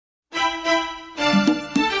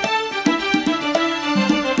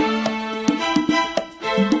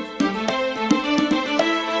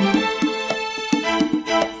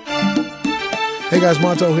guys,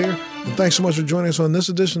 Montel here, and thanks so much for joining us on this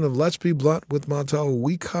edition of Let's Be Blunt with Montel.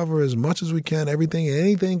 We cover as much as we can, everything and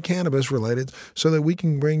anything cannabis related, so that we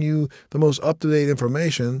can bring you the most up-to-date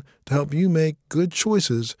information to help you make good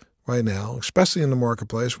choices right now, especially in the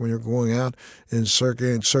marketplace when you're going out and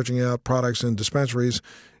searching out products in dispensaries,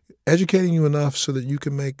 educating you enough so that you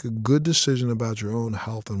can make a good decision about your own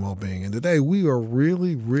health and well-being. And today we are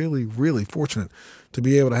really, really, really fortunate to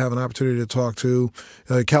be able to have an opportunity to talk to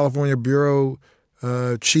California Bureau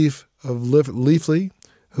Chief of Leafly,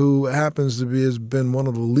 who happens to be has been one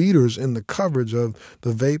of the leaders in the coverage of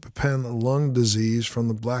the vape pen lung disease from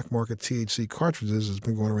the black market THC cartridges that's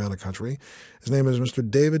been going around the country. His name is Mr.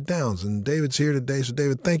 David Downs, and David's here today. So,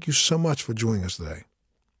 David, thank you so much for joining us today.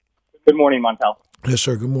 Good morning, Montel. Yes,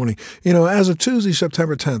 sir. Good morning. You know, as of Tuesday,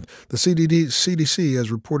 September 10th, the CDC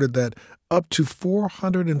has reported that up to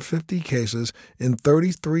 450 cases in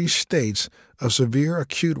 33 states of severe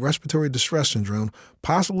acute respiratory distress syndrome,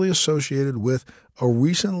 possibly associated with a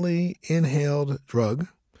recently inhaled drug,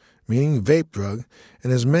 meaning vape drug,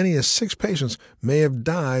 and as many as 6 patients may have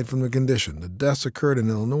died from the condition. The deaths occurred in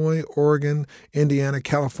Illinois, Oregon, Indiana,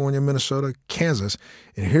 California, Minnesota, Kansas.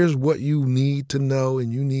 And here's what you need to know,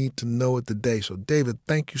 and you need to know it today. So, David,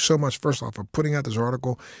 thank you so much, first off, for putting out this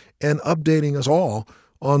article and updating us all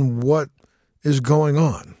on what is going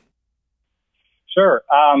on. Sure.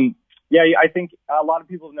 I think a lot of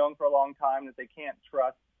people have known for a long time that they can't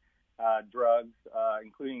trust drugs,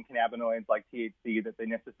 including cannabinoids like THC, that they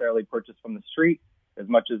necessarily purchase from the street. As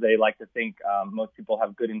much as they like to think most people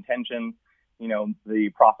have good intentions, you know, the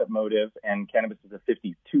profit motive, and cannabis is a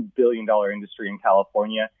 $52 billion industry in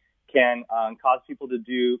California, can cause people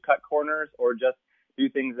to cut corners or just do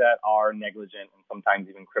things that are negligent and sometimes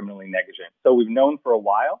even criminally negligent. So we've known for a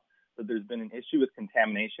while that there's been an issue with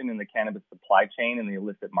contamination in the cannabis supply chain in the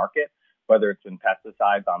illicit market, whether it's been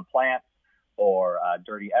pesticides on plants or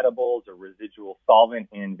dirty edibles or residual solvent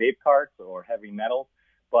in vape carts or heavy metals.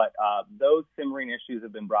 But those simmering issues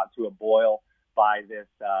have been brought to a boil by this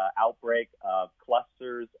outbreak of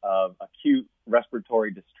clusters of acute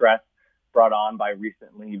respiratory distress brought on by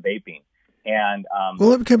recently vaping. And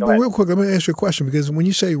real quick, let me ask you a question, because when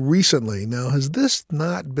you say recently, now, has this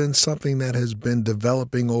not been something that has been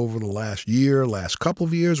developing over the last year, last couple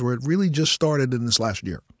of years, or it really just started in this last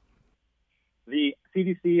year? The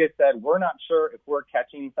CDC has said we're not sure if we're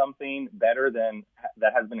catching something better than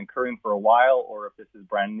that has been occurring for a while or if this is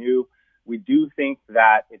brand new. We do think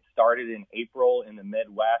that it started in April in the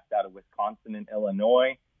Midwest out of Wisconsin and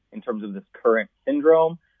Illinois in terms of this current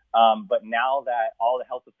syndrome. But now that all the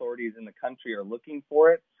health authorities in the country are looking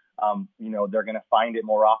for it, they're going to find it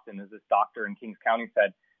more often. As this doctor in Kings County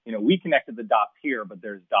said, we connected the dots here, but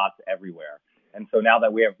there's dots everywhere. And so now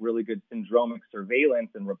that we have really good syndromic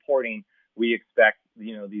surveillance and reporting, we expect,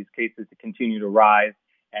 these cases to continue to rise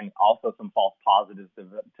and also some false positives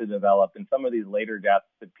to develop. And some of these later deaths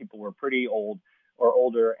that people were pretty old or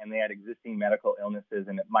older and they had existing medical illnesses,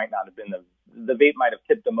 and it might not have been the vape might have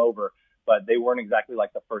tipped them over, but they weren't exactly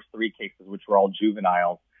like the first 3 cases, which were all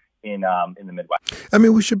juveniles in the Midwest. I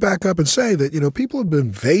mean, we should back up and say that, people have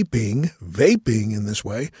been vaping in this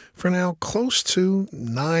way for now close to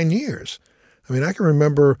 9 years. I mean, I can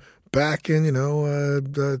remember back in,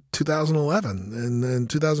 2011 and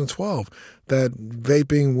 2012, that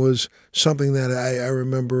vaping was something that I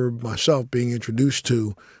remember myself being introduced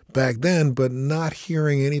to back then, but not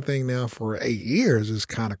hearing anything now for 8 years is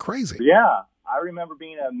kind of crazy. Yeah. I remember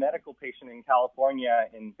being a medical patient in California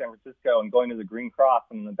in San Francisco and going to the Green Cross,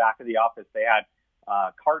 and in the back of the office, they had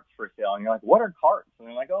carts for sale. And you're like, what are carts? And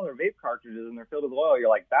they're like, oh, they're vape cartridges and they're filled with oil. You're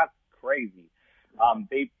like, that's crazy.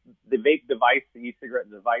 The vape device, the e-cigarette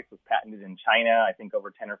device, was patented in China, I think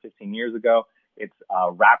over 10 or 15 years ago. It's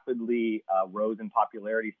rapidly rose in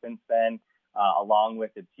popularity since then, along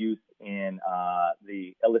with its use in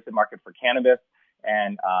the illicit market for cannabis.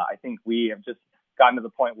 And I think we have just gotten to the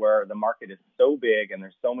point where the market is so big and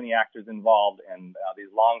there's so many actors involved, and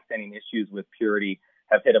these long-standing issues with purity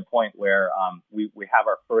have hit a point where we have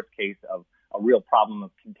our first case of a real problem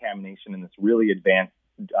of contamination in this really advanced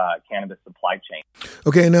cannabis supply chain.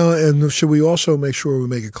 Okay, now, and should we also make sure we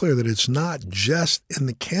make it clear that it's not just in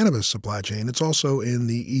the cannabis supply chain, it's also in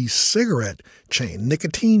the e-cigarette chain,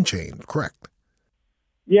 nicotine chain, correct?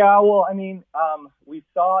 Yeah, well, I mean, we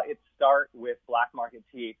saw it start with black market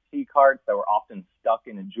THC carts that were often stuck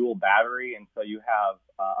in a Juul battery. And so you have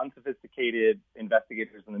unsophisticated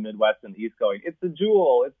investigators in the Midwest and the East going, it's a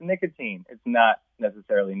Juul, it's nicotine. It's not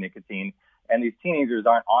necessarily nicotine. And these teenagers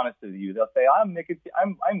aren't honest with you. They'll say, I'm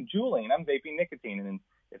juuling, I'm vaping nicotine. And then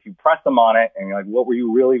if you press them on it and you're like, what were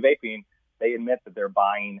you really vaping? They admit that they're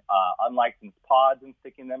buying unlicensed pods and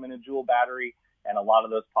sticking them in a Juul battery. and a lot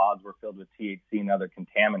of those pods were filled with THC and other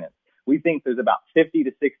contaminants. We think there's about 50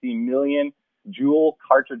 to 60 million Juul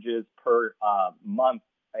cartridges per month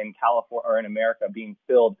in California or in America being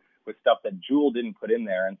filled with stuff that Juul didn't put in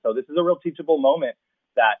there. And so this is a real teachable moment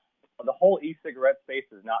that the whole e-cigarette space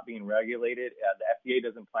is not being regulated. The FDA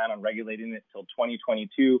doesn't plan on regulating it till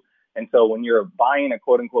 2022. And so when you're buying a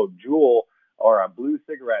quote-unquote Juul or a blue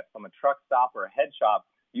cigarette from a truck stop or a head shop,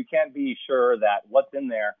 you can't be sure that what's in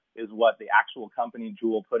there is what the actual company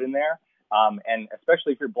Juul put in there. And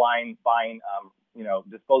especially if you're buying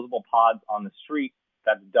disposable pods on the street,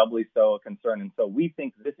 that's doubly so a concern. And so we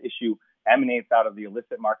think this issue emanates out of the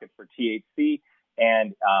illicit market for THC,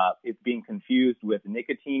 and it's being confused with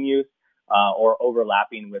nicotine use or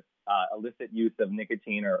overlapping with illicit use of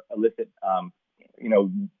nicotine or illicit,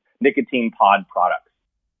 nicotine pod products.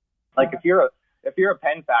 Like if you're a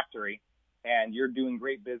pen factory and you're doing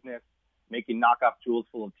great business making knockoff Juuls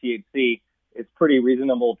full of THC, it's pretty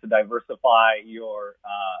reasonable to diversify your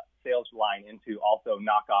sales line into also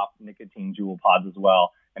knockoff nicotine Juul pods as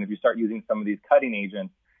well. And if you start using some of these cutting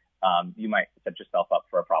agents, you might set yourself up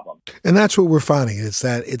for a problem. And that's what we're finding. It's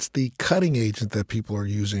that it's the cutting agent that people are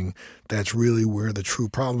using that's really where the true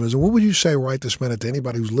problem is. And what would you say right this minute to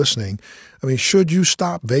anybody who's listening? I mean, should you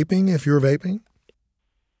stop vaping if you're vaping?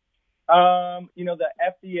 The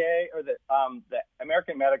FDA or the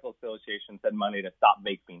American Medical Association said Monday to stop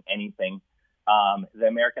vaping anything. The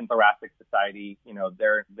American Thoracic Society,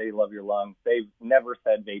 they love your lungs. They've never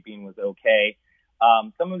said vaping was okay.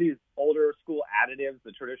 Some of these older school additives,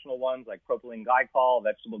 the traditional ones like propylene glycol,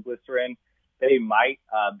 vegetable glycerin, they might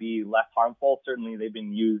be less harmful. Certainly they've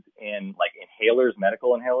been used in like inhalers,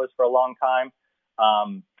 medical inhalers for a long time.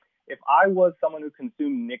 If I was someone who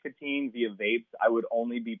consumed nicotine via vapes, I would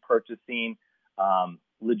only be purchasing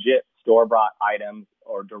legit store-bought items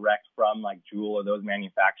or direct from like Juul or those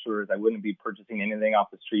manufacturers. I wouldn't be purchasing anything off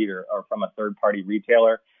the street or from a third-party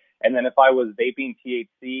retailer. And then if I was vaping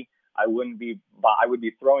THC, I would be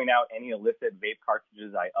throwing out any illicit vape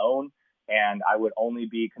cartridges I own, and I would only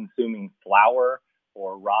be consuming flour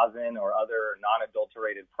or rosin or other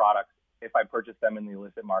non-adulterated products if I purchased them in the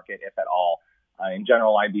illicit market, if at all. In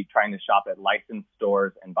general, I'd be trying to shop at licensed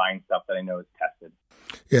stores and buying stuff that I know is tested.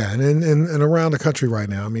 Yeah, and around the country right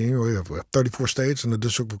now, I mean, we have 34 states and the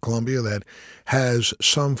District of Columbia that has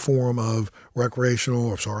some form of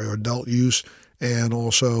recreational, or adult use and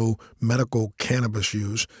also medical cannabis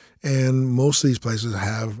use. And most of these places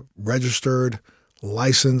have registered,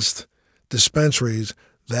 licensed dispensaries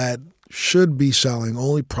that should be selling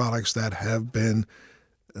only products that have been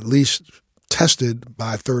at least tested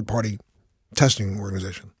by a third-party testing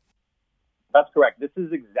organization. That's correct. This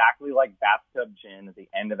is exactly like bathtub gin at the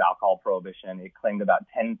end of alcohol prohibition. It claimed about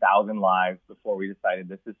 10,000 lives before we decided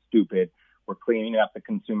this is stupid. We're cleaning up the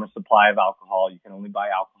consumer supply of alcohol. You can only buy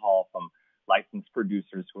alcohol from licensed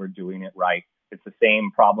producers who are doing it right. It's the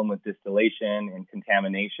same problem with distillation and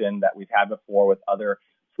contamination that we've had before with other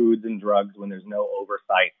foods and drugs when there's no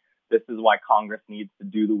oversight. This is why Congress needs to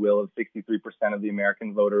do the will of 63% of the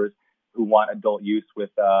American voters who want adult use with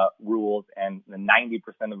rules, and the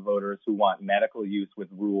 90% of voters who want medical use with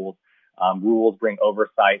rules. Rules bring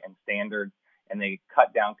oversight and standards, and they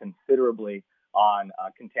cut down considerably on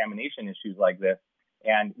contamination issues like this.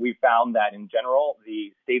 And we found that in general,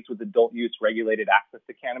 the states with adult use regulated access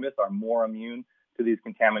to cannabis are more immune to these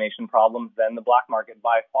contamination problems than the black market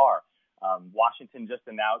by far. Washington just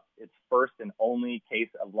announced its first and only case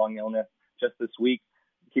of lung illness just this week.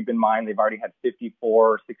 Keep in mind, they've already had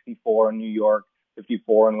 54, 64 in New York,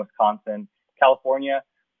 54 in Wisconsin. California,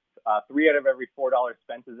 3 out of every $4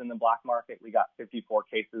 spent is in the black market. We got 54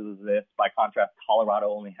 cases of this. By contrast,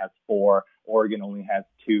 Colorado only has 4. Oregon only has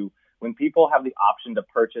 2. When people have the option to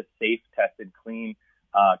purchase safe, tested, clean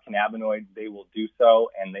cannabinoids, they will do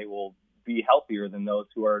so, and they will be healthier than those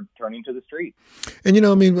who are turning to the street. And,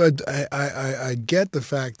 I get the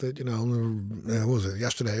fact that, what was it,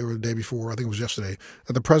 yesterday or the day before, I think it was yesterday,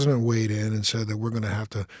 that the president weighed in and said that we're going to have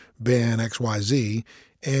to ban XYZ.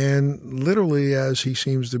 And literally, as he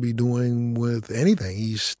seems to be doing with anything,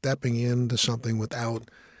 he's stepping into something without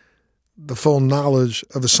the full knowledge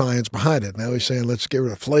of the science behind it. Now he's saying, let's get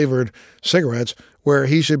rid of flavored cigarettes, where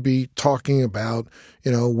he should be talking about,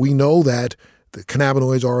 we know that the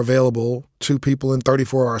cannabinoids are available to people in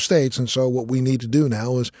 34 states. And so what we need to do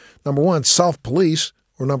now is, number one, self-police,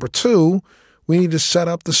 or number two, we need to set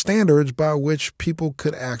up the standards by which people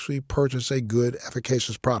could actually purchase a good,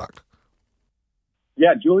 efficacious product.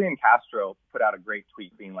 Yeah, Julian Castro put out a great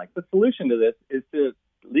tweet being like, the solution to this is to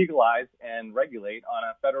legalize and regulate on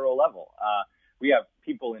a federal level. We have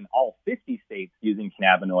people in all 50 states using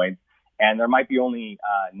cannabinoids, And there might be only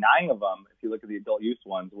 9 of them, if you look at the adult use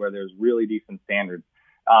ones, where there's really decent standards.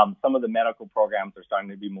 Some of the medical programs are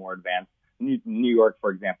starting to be more advanced. New York,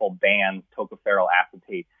 for example, bans tocopherol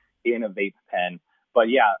acetate in a vape pen. But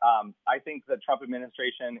yeah, I think the Trump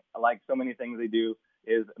administration, like so many things they do,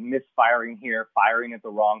 is misfiring here, firing at the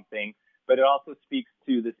wrong thing. But it also speaks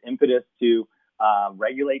to this impetus to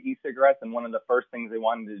regulate e-cigarettes. And one of the first things they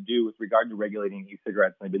wanted to do with regard to regulating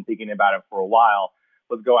e-cigarettes, and they've been thinking about it for a while,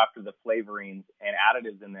 was go after the flavorings and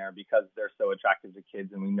additives in there because they're so attractive to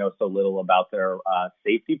kids and we know so little about their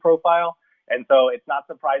safety profile. And so it's not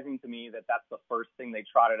surprising to me that that's the first thing they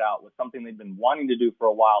trotted out, was something they've been wanting to do for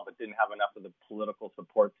a while but didn't have enough of the political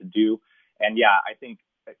support to do. And yeah, I think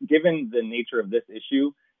given the nature of this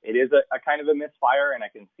issue, it is a kind of a misfire, and I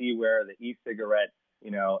can see where the e-cigarette,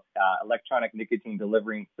 electronic nicotine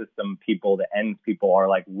delivering system people, the ENDS people, are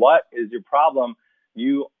like, what is your problem?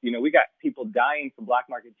 We got people dying from black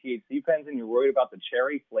market THC pens, and you're worried about the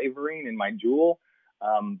cherry flavoring in my Juul.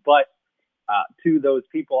 But to those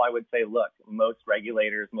people, I would say, look, most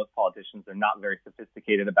regulators, most politicians are not very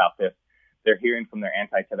sophisticated about this. They're hearing from their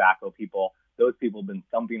anti-tobacco people. Those people have been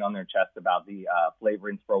thumping on their chest about the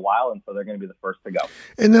flavorings for a while, and so they're going to be the first to go.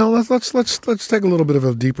 And now let's take a little bit of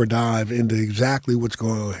a deeper dive into exactly what's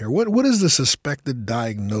going on here. What is the suspected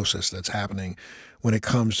diagnosis that's happening when it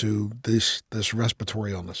comes to this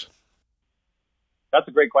respiratory illness? That's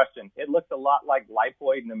a great question. It looks a lot like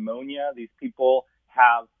lipoid pneumonia. These people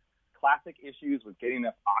have classic issues with getting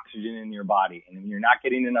enough oxygen in your body. And if you're not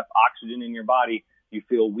getting enough oxygen in your body, you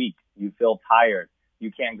feel weak, you feel tired,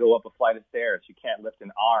 you can't go up a flight of stairs, you can't lift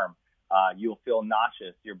an arm, you'll feel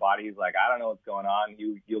nauseous. Your body's like, I don't know what's going on.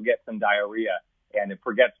 You'll get some diarrhea, and it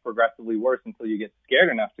gets progressively worse until you get scared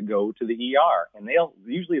enough to go to the ER. And they'll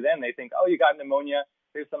usually then they think, oh, you got pneumonia,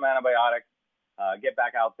 here's some antibiotics, get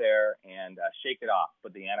back out there and shake it off.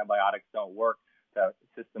 But the antibiotics don't work. The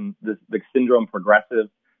syndrome progresses.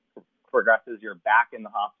 You're back in the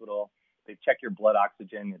hospital. They check your blood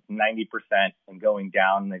oxygen. It's 90% and going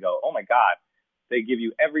down. And they go, oh, my God. They give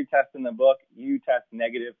you every test in the book. You test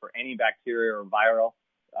negative for any bacteria or viral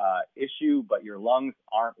issue, but your lungs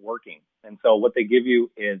aren't working. And so what they give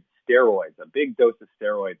you is steroids, a big dose of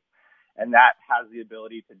steroids. And that has the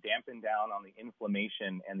ability to dampen down on the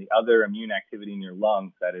inflammation and the other immune activity in your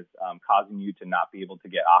lungs that is causing you to not be able to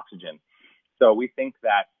get oxygen. So we think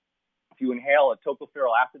that if you inhale a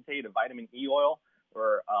tocopherol acetate, a vitamin E oil,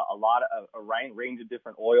 or a range of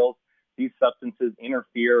different oils, these substances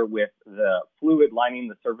interfere with the fluid lining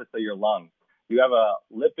the surface of your lungs. You have a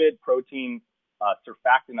lipid protein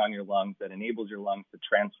surfactant on your lungs that enables your lungs to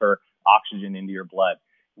transfer oxygen into your blood.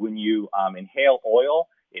 When you inhale oil,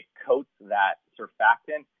 it coats that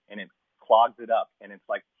surfactant and it clogs it up, and it's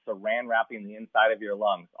like saran wrapping the inside of your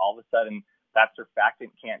lungs. All of a sudden, that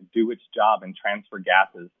surfactant can't do its job and transfer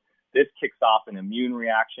gases. This kicks off an immune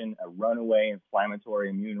reaction, a runaway inflammatory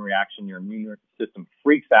immune reaction. Your immune system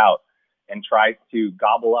freaks out and tries to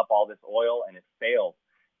gobble up all this oil, and it fails,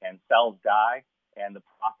 and cells die, and the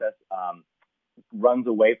process runs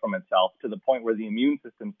away from itself to the point where the immune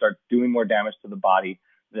system starts doing more damage to the body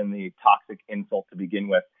than the toxic insult to begin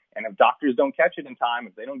with. And if doctors don't catch it in time,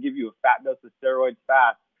 if they don't give you a fat dose of steroids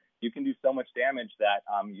fast, you can do so much damage that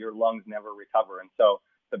your lungs never recover. And so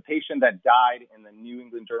the patient that died in the New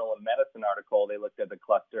England Journal of Medicine article, they looked at the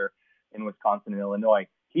cluster in Wisconsin and Illinois.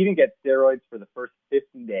 He didn't get steroids for the first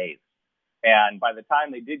 50 days. And by the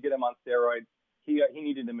time they did get him on steroids, he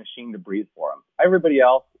needed a machine to breathe for him. Everybody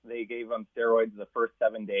else, they gave him steroids the first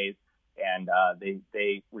 7 days, and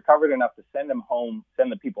they recovered enough to send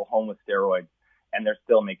the people home with steroids, and they're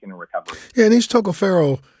still making a recovery. Yeah, and these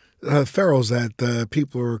tocopherols that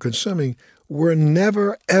people are consuming were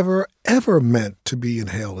never, ever, ever meant to be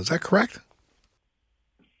inhaled. Is that correct?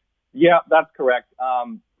 Yeah, that's correct.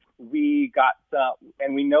 We got,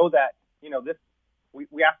 and we know that, this,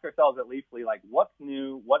 we ask ourselves at Leafly, like, what's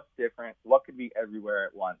new, what's different, what could be everywhere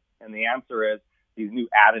at once? And the answer is these new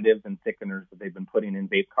additives and thickeners that they've been putting in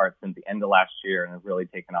vape carts since the end of last year and have really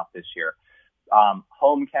taken off this year.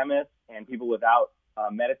 Home chemists and people without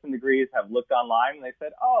medicine degrees have looked online and they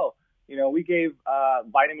said, oh, we gave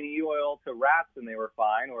vitamin E oil to rats and they were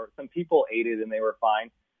fine, or some people ate it and they were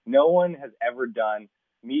fine. No one has ever done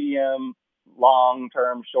medium,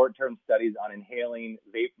 long-term, short-term studies on inhaling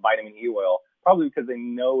vitamin E oil, probably because they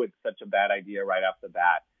know it's such a bad idea right off the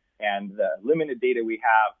bat. And the limited data we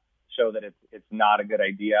have show that it's not a good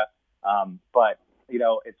idea. But,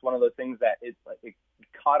 it's one of those things that it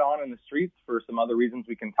caught on in the streets for some other reasons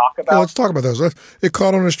we can talk about. Well, let's talk about those. It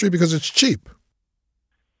caught on the street because it's cheap.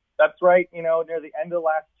 That's right. Near the end of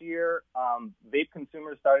last year, vape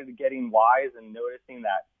consumers started getting wise and noticing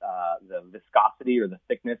that the viscosity or the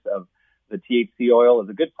thickness of the THC oil is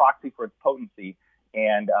a good proxy for its potency.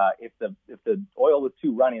 And if the oil was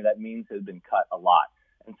too runny, that means it had been cut a lot.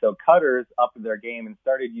 And so cutters upped their game and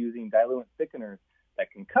started using diluent thickeners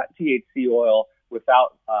that can cut THC oil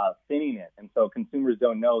without thinning it. And so consumers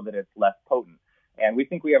don't know that it's less potent. And we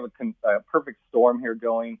think we have a perfect storm here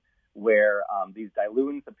going, where these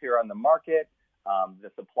dilutants appear on the market. The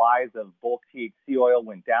supplies of bulk THC oil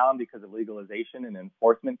went down because of legalization and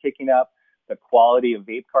enforcement kicking up. The quality of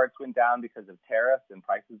vape carts went down because of tariffs and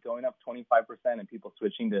prices going up 25% and people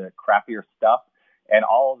switching to crappier stuff. And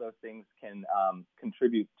all of those things can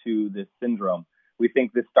contribute to this syndrome. We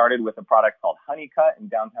think this started with a product called Honeycut in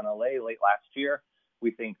downtown LA late last year.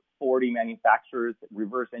 We think 40 manufacturers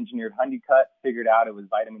reverse engineered Honeycut, figured out it was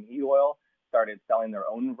vitamin E oil, started selling their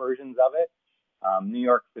own versions of it. New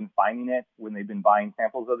York's been finding it when they've been buying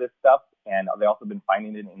samples of this stuff, and they've also been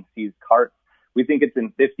finding it in seized carts. We think it's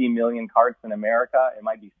in 50 million carts in America. It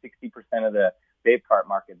might be 60% of the vape cart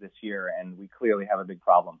market this year, and we clearly have a big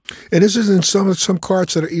problem. And this is in some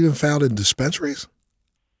carts that are even found in dispensaries?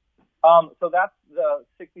 So that's the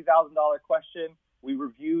 $60,000 question. We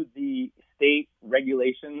reviewed the state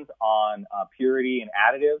regulations on purity and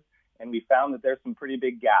additives, and we found that there's some pretty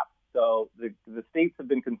big gaps. So the states have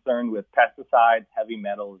been concerned with pesticides, heavy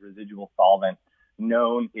metals, residual solvents,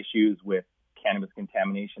 known issues with cannabis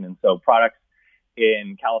contamination. And so products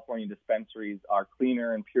in California dispensaries are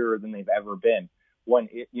cleaner and purer than they've ever been.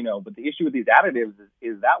 But the issue with these additives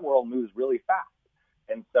is that world moves really fast.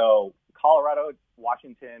 And so Colorado,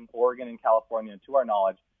 Washington, Oregon, and California, to our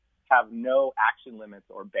knowledge, have no action limits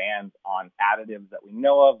or bans on additives that we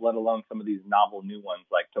know of, let alone some of these novel new ones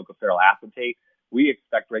like tocopherol acetate. We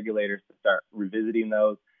expect regulators to start revisiting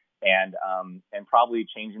those and probably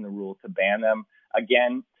changing the rules to ban them.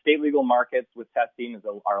 Again, state legal markets with testing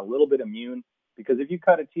are a little bit immune, because if you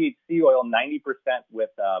cut a THC oil 90% with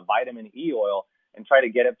vitamin E oil and try to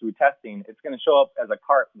get it through testing, it's going to show up as a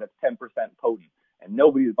cart that's 10% potent. And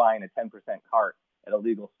nobody's buying a 10% cart at a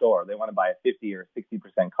legal store. They want to buy a 50 or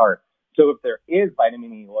 60% cart. So if there is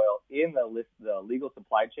vitamin E oil in the legal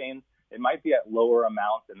supply chains, it might be at lower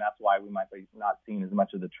amounts, and that's why we might be not seeing as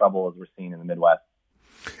much of the trouble as we're seeing in the Midwest.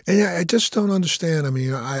 And I just don't understand. I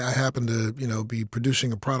mean, I happen to, be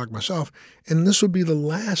producing a product myself, and this would be the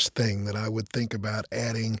last thing that I would think about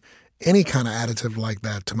adding any kind of additive like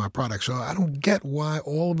that to my product. So I don't get why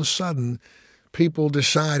all of a sudden people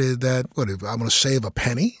decided that, I'm going to save a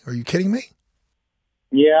penny? Are you kidding me?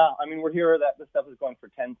 Yeah, I mean, we're here that this stuff is going for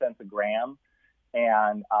 10 cents a gram.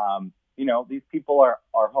 And, these people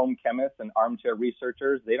are home chemists and armchair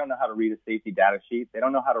researchers. They don't know how to read a safety data sheet. They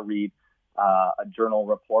don't know how to read a journal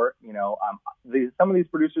report. Some of these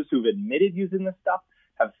producers who've admitted using this stuff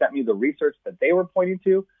have sent me the research that they were pointing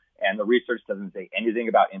to, and the research doesn't say anything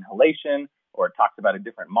about inhalation, or it talks about a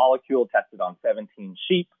different molecule tested on 17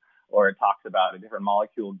 sheep, or it talks about a different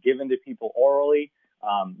molecule given to people orally.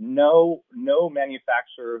 No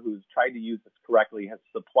manufacturer who's tried to use this correctly has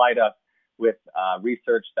supplied us with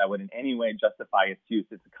research that would in any way justify its use.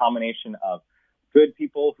 It's a combination of good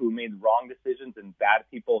people who made wrong decisions and bad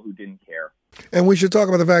people who didn't care. And we should talk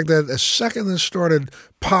about the fact that the second this started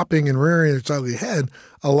popping and rearing its ugly head,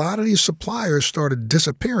 a lot of these suppliers started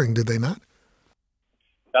disappearing, did they not?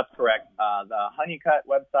 That's correct. The Honeycut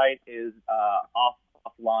website is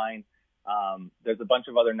offline. There's a bunch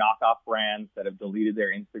of other knockoff brands that have deleted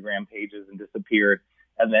their Instagram pages and disappeared.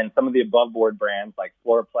 And then some of the above board brands like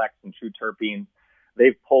Floraplex and True Terpenes,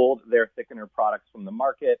 they've pulled their thickener products from the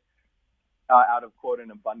market out of, quote,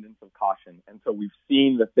 an abundance of caution. And so we've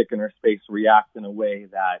seen the thickener space react in a way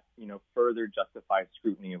that, further justifies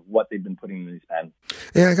scrutiny of what they've been putting in these pens.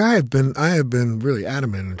 Yeah, I have been really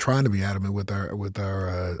adamant and trying to be adamant with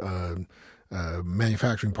our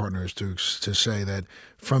manufacturing partners to say that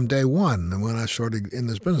from day one, when I started in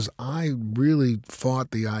this business, I really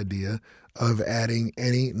fought the idea of adding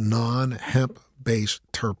any non-hemp based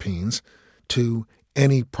terpenes to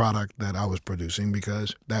any product that I was producing,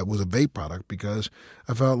 because that was a vape product, because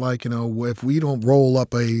I felt like, if we don't roll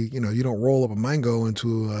up you don't roll up a mango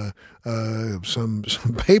into some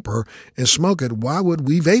paper and smoke it, why would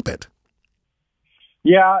we vape it?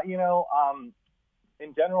 Yeah, in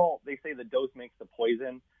general, they say the dose makes the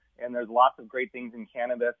poison, and there's lots of great things in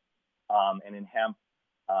cannabis and in hemp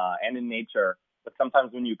and in nature. But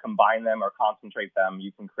sometimes when you combine them or concentrate them,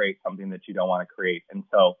 you can create something that you don't want to create. And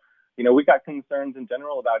so, we've got concerns in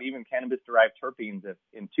general about even cannabis-derived terpenes. If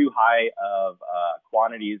in too high of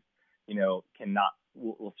quantities, cannot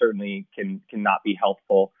be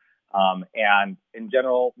helpful. And in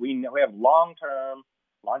general, we have long-term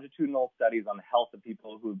longitudinal studies on the health of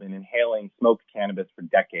people who've been inhaling smoked cannabis for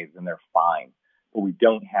decades, and they're fine. What we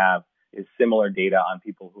don't have is similar data on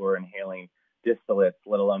people who are inhaling distillates,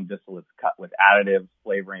 let alone distillates cut with additives,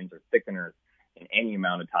 flavorings, or thickeners in any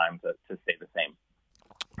amount of time to stay the same.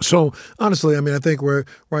 So honestly, I mean, I think we're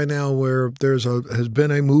right now where has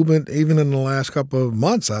been a movement, even in the last couple of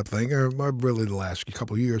months, I think, or really the last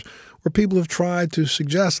couple of years, where people have tried to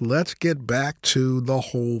suggest let's get back to the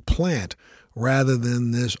whole plant rather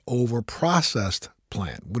than this over-processed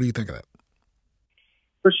plant. What do you think of that?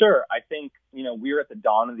 For sure. I think, we're at the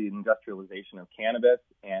dawn of the industrialization of cannabis,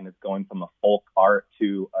 and it's going from a folk art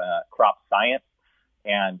to crop science.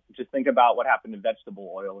 And just think about what happened to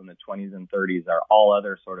vegetable oil in the 20s and 30s, or all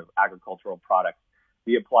other sort of agricultural products.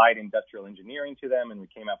 We applied industrial engineering to them, and we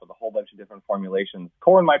came up with a whole bunch of different formulations.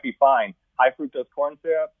 Corn might be fine. High fructose corn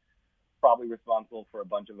syrup, probably responsible for a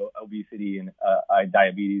bunch of obesity and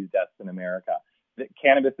diabetes deaths in America.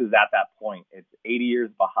 Cannabis is at that point. It's 80 years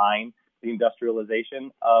behind the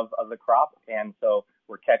industrialization of the crop. And so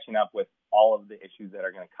we're catching up with all of the issues that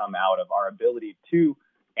are going to come out of our ability to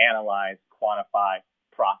analyze, quantify,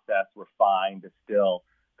 process, refine, distill,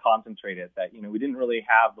 concentrate it that, we didn't really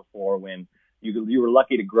have before when you were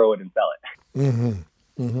lucky to grow it and sell it. Mm-hmm.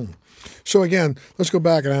 Mm-hmm. So again, let's go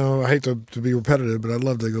back, and I hate to be repetitive, but I'd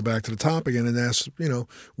love to go back to the top again and ask,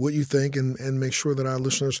 what you think, and make sure that our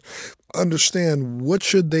listeners understand what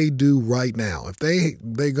should they do right now. If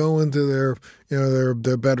they go into their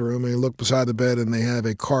bedroom and they look beside the bed and they have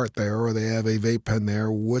a cart there or they have a vape pen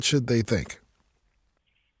there, what should they think?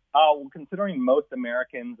 Well, considering most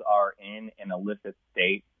Americans are in an illicit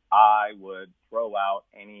state, I would throw out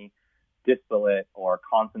any distillate or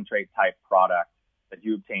concentrate type product that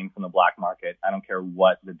you obtain from the black market. I don't care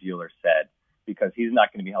what the dealer said, because he's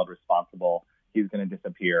not going to be held responsible. He's going to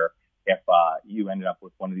disappear if you ended up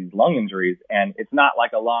with one of these lung injuries. And it's not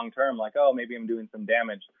like a long term, like, oh, maybe I'm doing some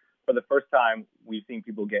damage. For the first time, we've seen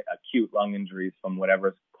people get acute lung injuries from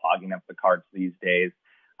whatever's clogging up the carts these days.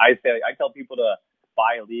 I tell people to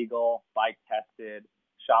buy legal, buy tested,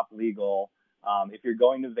 shop legal. If you're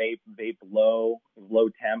going to vape low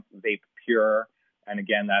temp, vape pure. And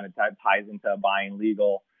again, that ties into buying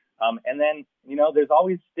legal. And then, there's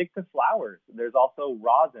always stick to flowers. There's also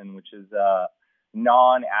rosin, which is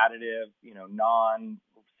non-additive,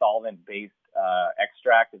 non-solvent based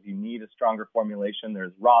extract. If you need a stronger formulation,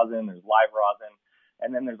 there's rosin, there's live rosin.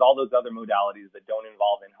 And then there's all those other modalities that don't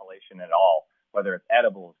involve inhalation at all, whether it's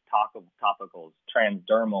edibles, topicals,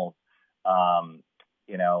 transdermals,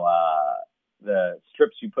 the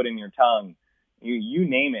strips you put in your tongue. You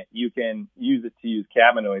name it, you can use it to use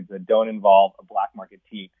cannabinoids that don't involve a black market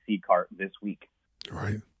THC cart this week.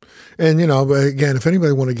 Right. And, but again, if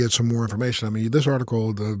anybody want to get some more information, I mean, this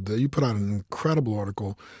article, you put out an incredible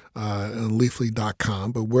article on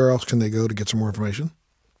leafly.com, but where else can they go to get some more information?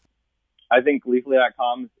 I think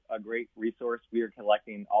leafly.com is a great resource. We are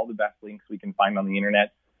collecting all the best links we can find on the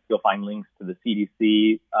internet. You'll find links to the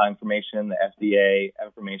CDC information, the FDA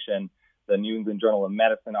information, the New England Journal of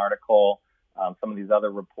Medicine article, some of these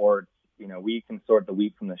other reports. We can sort the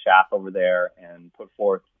wheat from the chaff over there and put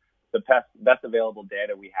forth the best available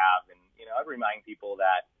data we have. And, I'd remind people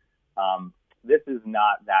that this is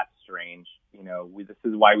not that strange. This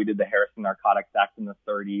is why we did the Harrison Narcotics Act in the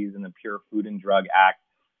 30s and the Pure Food and Drug Act.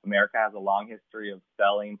 America has a long history of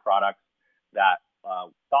selling products that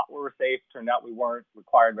thought we were safe, turned out we weren't,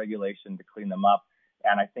 required regulation to clean them up.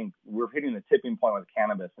 And I think we're hitting the tipping point with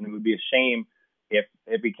cannabis, and it would be a shame if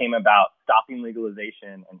it became about stopping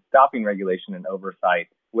legalization and stopping regulation and oversight,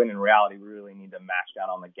 when in reality we really need to mash down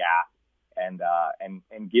on the gas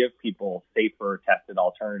and give people safer, tested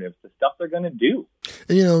alternatives to stuff they're going to do.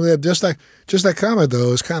 And, just that comment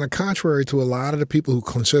though is kind of contrary to a lot of the people who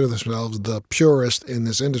consider themselves the purist in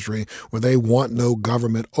this industry, where they want no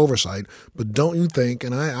government oversight. But don't you think,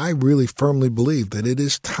 and I really firmly believe that it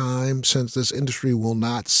is time, since this industry will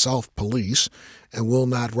not self-police and will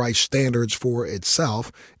not write standards for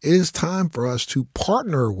itself, it is time for us to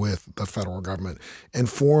partner with the federal government and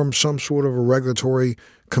form some sort of a regulatory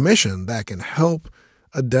commission that can help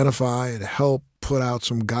identify and help put out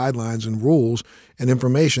some guidelines and rules and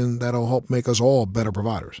information that'll help make us all better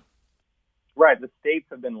providers. Right. The states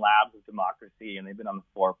have been labs of democracy, and they've been on the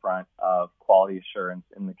forefront of quality assurance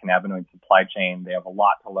in the cannabinoid supply chain. They have a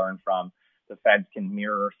lot to learn from. The feds can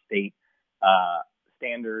mirror state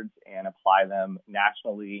standards and apply them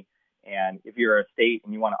nationally. And if you're a state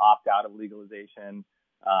and you want to opt out of legalization,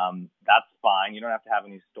 that's fine. You don't have to have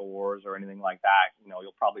any stores or anything like that.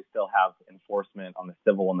 You'll probably still have enforcement on the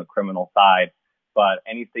civil and the criminal side. But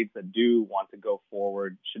any states that do want to go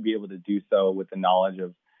forward should be able to do so with the knowledge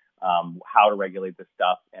of how to regulate this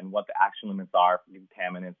stuff and what the action limits are for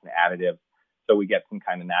contaminants and additives, so we get some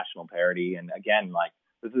kind of national parity. And again, like,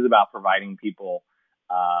 this is about providing people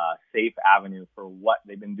safe avenue for what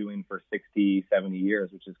they've been doing for 60, 70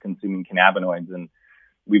 years, which is consuming cannabinoids. And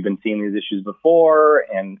we've been seeing these issues before,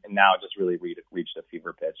 and now it just really reached a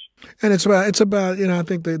fever pitch. And it's about, I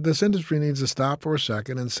think that this industry needs to stop for a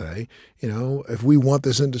second and say, if we want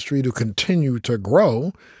this industry to continue to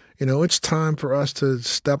grow, it's time for us to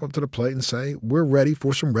step up to the plate and say, we're ready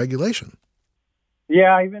for some regulation.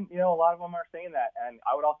 Yeah, even, a lot of them are saying that. And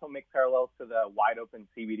I would also make parallels to the wide open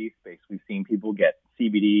CBD space. We've seen people get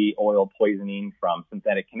CBD oil poisoning from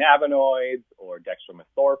synthetic cannabinoids or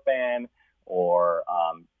dextromethorphan or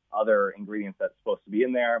other ingredients that's supposed to be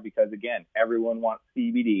in there, because, again, everyone wants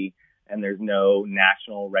CBD and there's no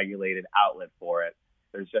national regulated outlet for it.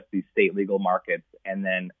 There's just these state legal markets and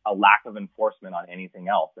then a lack of enforcement on anything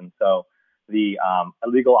else. And so the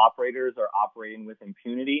illegal operators are operating with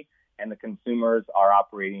impunity, and the consumers are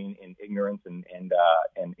operating in ignorance and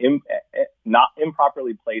not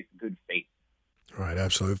improperly placed good faith. Right,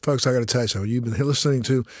 absolutely. Folks, I got to tell you something. You've been listening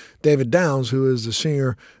to David Downs, who is the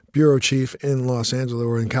senior bureau chief in Los Angeles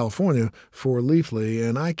or in California for Leafly,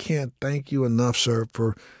 and I can't thank you enough, sir,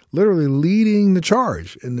 for literally leading the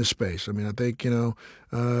charge in this space. I mean, I think,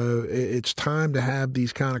 it's time to have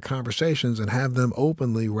these kind of conversations and have them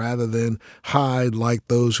openly rather than hide like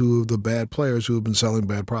those the bad players who have been selling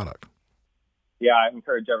bad product. Yeah, I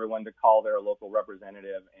encourage everyone to call their local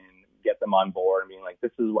representative and get them on board and being like,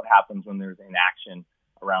 this is what happens when there's inaction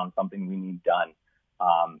around something we need done.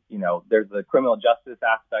 There's the criminal justice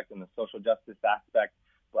aspect and the social justice aspect,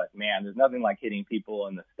 but man, there's nothing like hitting people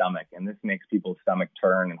in the stomach, and this makes people's stomach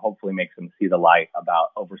turn and hopefully makes them see the light about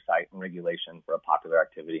oversight and regulation for a popular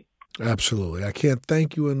activity. Absolutely. I can't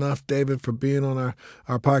thank you enough, David, for being on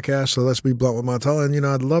our podcast. So let's be blunt with Montel. And,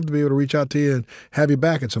 I'd love to be able to reach out to you and have you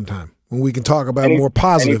back at some time when we can talk about more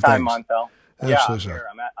positive anytime, things. Montel. Absolutely, yeah, sure.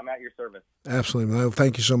 I'm at your service. Absolutely. Well,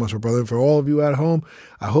 thank you so much, my brother. And for all of you at home,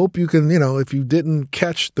 I hope you can, if you didn't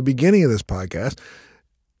catch the beginning of this podcast,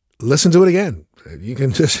 listen to it again. You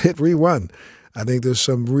can just hit rerun. I think there's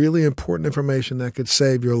some really important information that could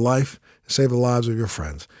save your life, save the lives of your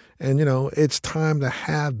friends. And, it's time to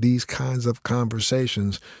have these kinds of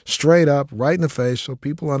conversations straight up, right in the face, so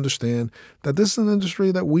people understand that this is an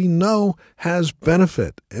industry that we know has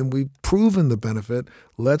benefit, and we've proven the benefit.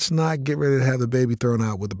 Let's not get ready to have the baby thrown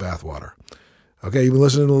out with the bathwater. Okay, you've been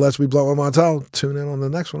listening to Let's Be Blunt with Montel. Tune in on the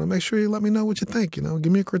next one and make sure you let me know what you think.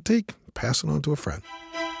 Give me a critique, pass it on to a friend.